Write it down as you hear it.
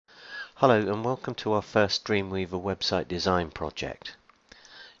Hello and welcome to our first Dreamweaver website design project.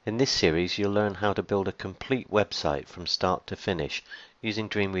 In this series you'll learn how to build a complete website from start to finish using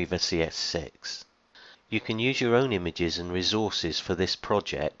Dreamweaver CS6. You can use your own images and resources for this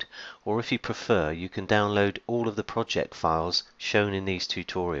project, or if you prefer you can download all of the project files shown in these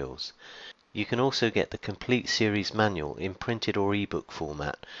tutorials. You can also get the complete series manual in printed or ebook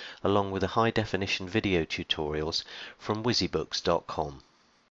format along with the high definition video tutorials from wizibooks.com.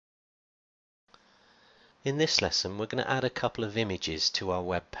 In this lesson we're going to add a couple of images to our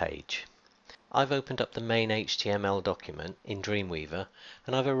web page. I've opened up the main HTML document in Dreamweaver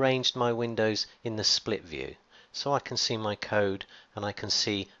and I've arranged my windows in the split view so I can see my code and I can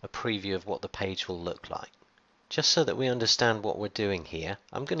see a preview of what the page will look like. Just so that we understand what we're doing here,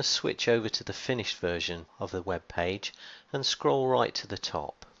 I'm going to switch over to the finished version of the web page and scroll right to the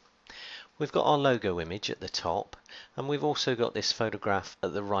top. We've got our logo image at the top and we've also got this photograph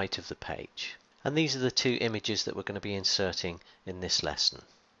at the right of the page. And these are the two images that we're going to be inserting in this lesson.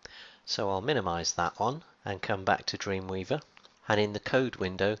 So I'll minimize that one and come back to Dreamweaver. And in the code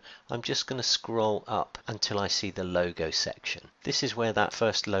window, I'm just going to scroll up until I see the logo section. This is where that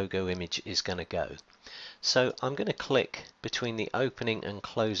first logo image is going to go. So I'm going to click between the opening and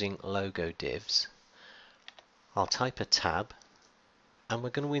closing logo divs. I'll type a tab. And we're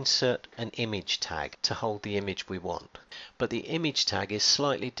going to insert an image tag to hold the image we want. But the image tag is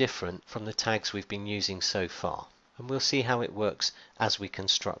slightly different from the tags we've been using so far. And we'll see how it works as we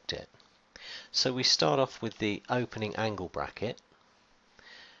construct it. So we start off with the opening angle bracket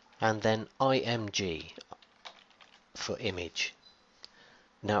and then IMG for image.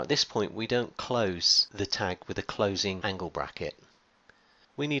 Now at this point we don't close the tag with a closing angle bracket.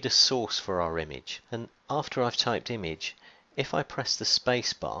 We need a source for our image, and after I've typed image, if I press the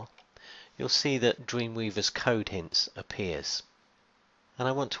space bar, you'll see that Dreamweaver's code hints appears. And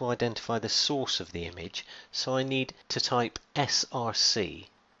I want to identify the source of the image, so I need to type src.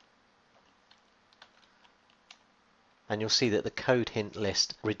 And you'll see that the code hint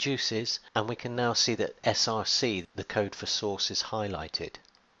list reduces, and we can now see that src, the code for source, is highlighted.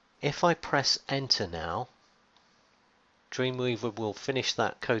 If I press enter now, Dreamweaver will finish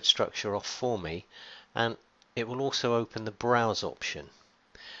that code structure off for me, and it will also open the browse option,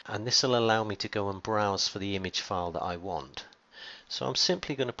 and this will allow me to go and browse for the image file that I want. So I'm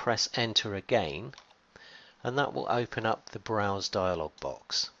simply going to press enter again, and that will open up the browse dialog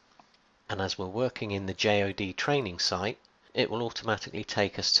box. And as we're working in the JOD training site, it will automatically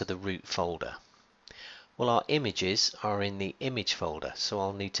take us to the root folder. Well, our images are in the image folder, so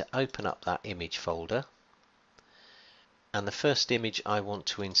I'll need to open up that image folder, and the first image I want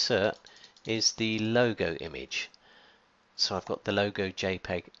to insert is the logo image. So I've got the logo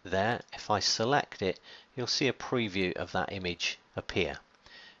JPEG there. If I select it, you'll see a preview of that image appear.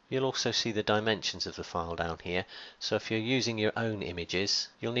 You'll also see the dimensions of the file down here. So if you're using your own images,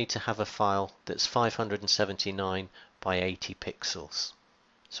 you'll need to have a file that's 579 by 80 pixels.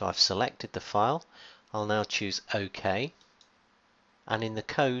 So I've selected the file. I'll now choose OK. And in the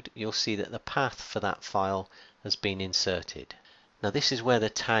code, you'll see that the path for that file has been inserted. Now this is where the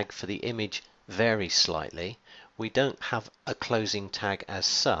tag for the image varies slightly. We don't have a closing tag as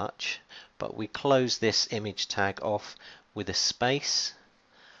such, but we close this image tag off with a space,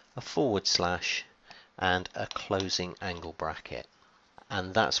 a // and a closing angle bracket.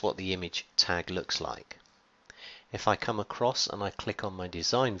 And that's what the image tag looks like. If I come across and I click on my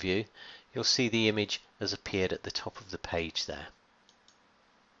design view, you'll see the image has appeared at the top of the page there.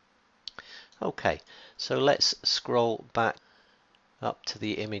 Okay, so let's scroll back up to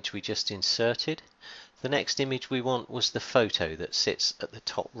the image we just inserted. The next image we want was the photo that sits at the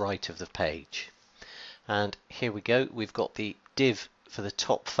top right of the page. And here we go, we've got the div for the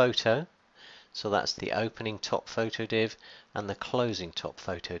top photo. So that's the opening top photo div and the closing top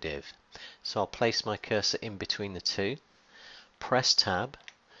photo div. So I'll place my cursor in between the two, press tab,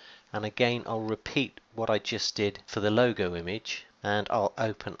 and again I'll repeat what I just did for the logo image, and I'll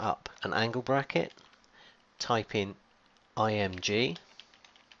open up an angle bracket, type in IMG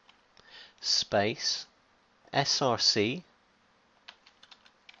space src,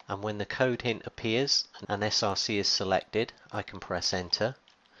 and when the code hint appears and src is selected, I can press enter.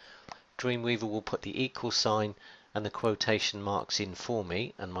 Dreamweaver will put the equal sign and the quotation marks in for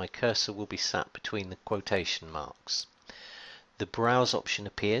me, and my cursor will be sat between the quotation marks. The browse option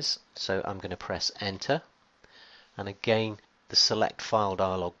appears, so I'm going to press enter, and again the select file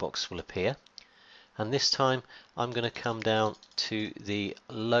dialog box will appear. And this time I'm going to come down to the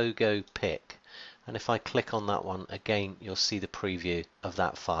logo pic, and if I click on that one again you'll see the preview of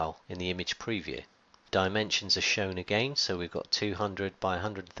that file in the image preview. dimensions are shown again, so we've got 200 by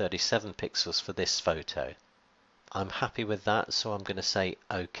 137 pixels for this photo. I'm happy with that, so I'm going to say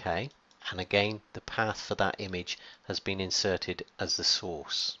OK, and again the path for that image has been inserted as the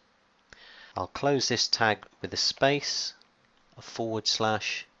source. I'll close this tag with a space, a forward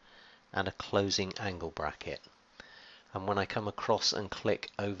slash, and a closing angle bracket. And when I come across and click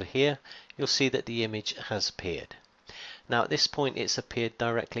over here, you'll see that the image has appeared. Now at this point it's appeared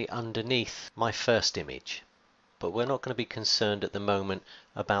directly underneath my first image, but we're not going to be concerned at the moment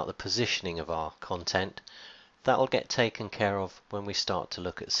about the positioning of our content. That'll get taken care of when we start to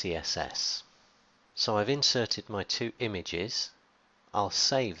look at CSS. So I've inserted my two images. I'll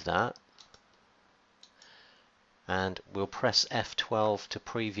save that, and we'll press F12 to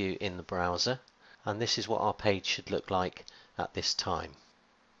preview in the browser, and this is what our page should look like at this time.